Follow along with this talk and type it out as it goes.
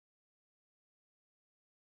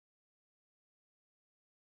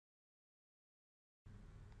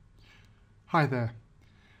Hi there.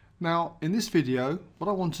 Now in this video what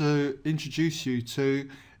I want to introduce you to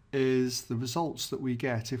is the results that we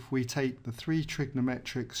get if we take the three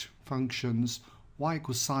trigonometric functions y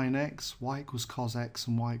equals sine x, y equals cos x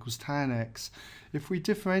and y equals tan x, if we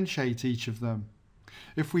differentiate each of them.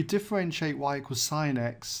 If we differentiate y equals sine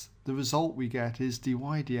x, the result we get is dy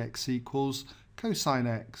dx equals cosine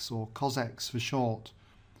x, or cos x for short.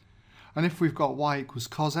 And if we've got y equals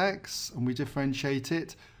cos x and we differentiate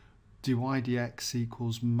it, dy dx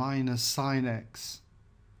equals minus sine x.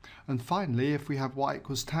 And finally, if we have y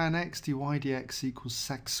equals tan x, dy dx equals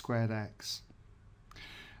sec squared x.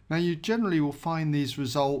 Now you generally will find these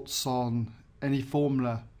results on any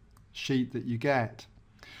formula sheet that you get.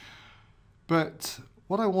 But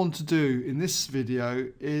what I want to do in this video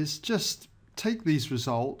is just take these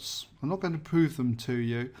results. I'm not going to prove them to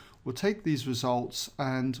you. We'll take these results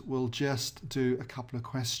and we'll just do a couple of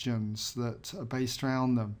questions that are based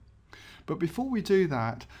around them. But before we do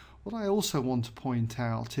that, what I also want to point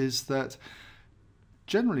out is that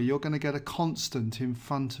generally you're going to get a constant in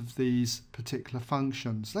front of these particular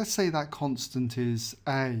functions. Let's say that constant is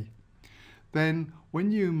a. Then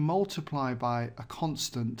when you multiply by a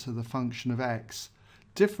constant to the function of x,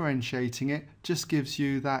 differentiating it just gives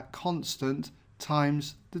you that constant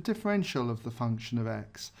times the differential of the function of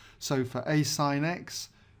x. So for a sine x,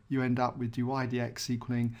 you end up with dy dx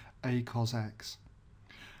equaling a cos x.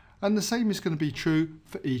 And the same is going to be true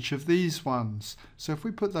for each of these ones. So if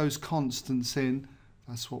we put those constants in,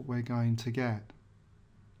 that's what we're going to get.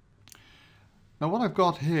 Now what I've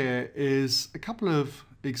got here is a couple of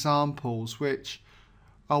examples which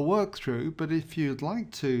I'll work through, but if you'd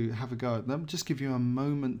like to have a go at them, just give you a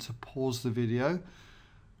moment to pause the video.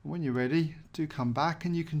 When you're ready, do come back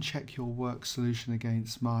and you can check your work solution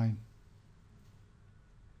against mine.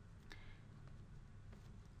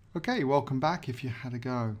 Okay, welcome back if you had a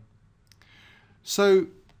go. So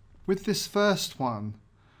with this first one,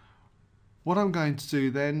 what I'm going to do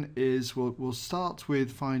then is we'll start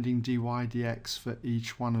with finding dy dx for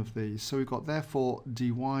each one of these. So we've got therefore dy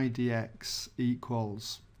dx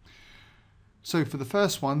equals. So for the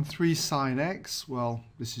first one, 3 sine x, well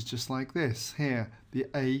this is just like this here, the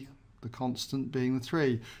a, the constant being the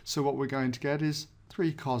 3. So what we're going to get is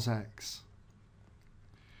 3 cos x.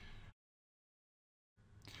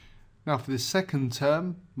 Now for this second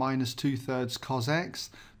term, minus 2/3 cos x,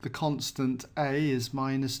 the constant a is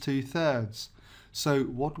minus 2/3. So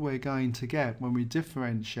what we're going to get when we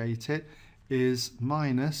differentiate it is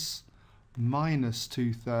minus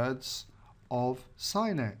 2/3 of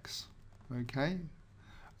sine x, okay,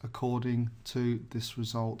 according to this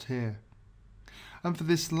result here. And for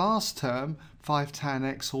this last term, 5 tan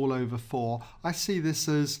x all over 4, I see this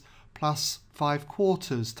as plus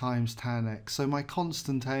 5/4 times tan x. So my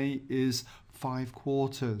constant a is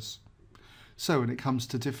 5/4. So when it comes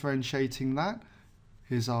to differentiating that,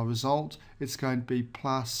 here's our result. It's going to be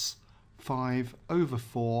plus 5 over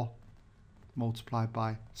 4 multiplied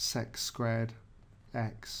by sec squared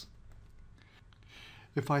x.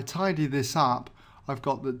 If I tidy this up, I've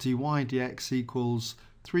got that dy dx equals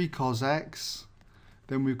 3 cos x.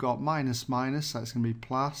 Then we've got minus minus, that's going to be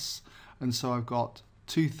plus. And so I've got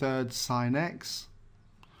 2/3 sine x,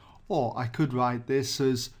 or I could write this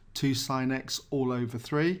as 2 sine x all over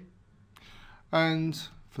 3. And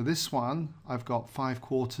for this one, I've got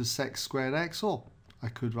 5/4 sec squared x, or I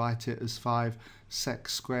could write it as 5 sec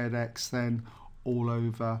squared x then all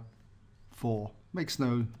over 4. Makes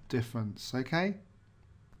no difference, okay?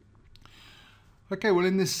 Okay, well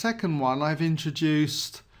in this second one, I've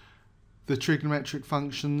introduced the trigonometric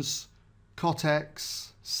functions cot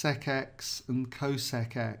x, sec x and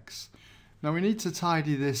cosec x. Now we need to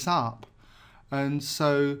tidy this up, and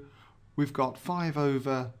so we've got 5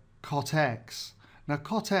 over cot x. Now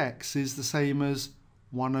cot x is the same as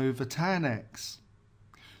 1 over tan x.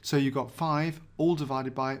 So you've got 5 all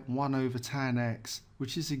divided by 1 over tan x,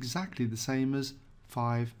 which is exactly the same as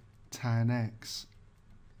 5 tan x.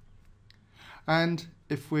 And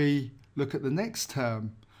if we look at the next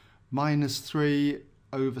term, minus 3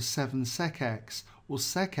 over 7 sec x. Well,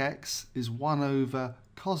 sec x is 1 over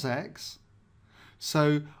cos x.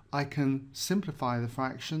 So I can simplify the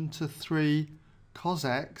fraction to 3 cos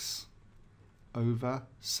x over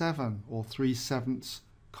 7, or 3/7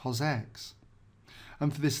 cos x.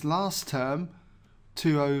 And for this last term,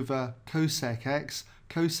 2 over cosec x.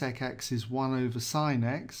 Cosec x is 1 over sine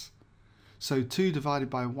x. So 2 divided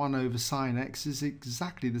by 1 over sine x is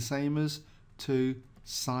exactly the same as 2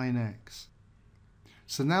 sine x.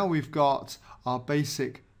 So now we've got our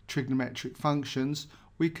basic trigonometric functions,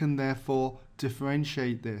 we can therefore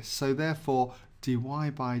differentiate this. So therefore dy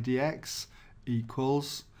by dx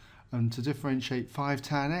equals, And to differentiate 5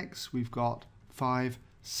 tan x, we've got 5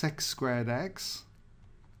 sec squared x.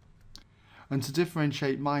 And to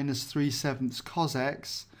differentiate minus 3/7 cos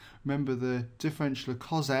x, remember the differential of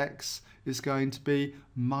cos x is going to be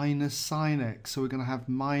minus sin x. So we're going to have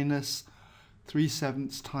minus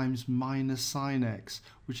 3/7 times minus sin x,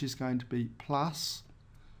 which is going to be plus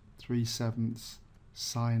 3/7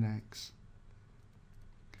 sin x.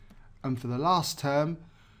 And for the last term,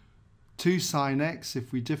 2 sin x,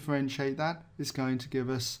 if we differentiate that, is going to give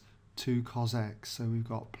us 2 cos x. So we've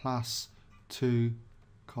got plus 2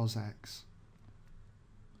 cos x.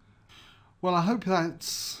 Well, I hope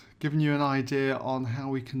that's given you an idea on how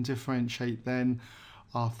we can differentiate then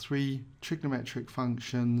our 3 trigonometric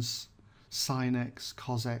functions, sin x,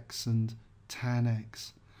 cos x and tan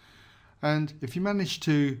x. And if you manage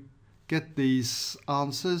to get these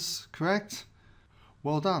answers correct,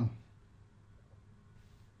 well done.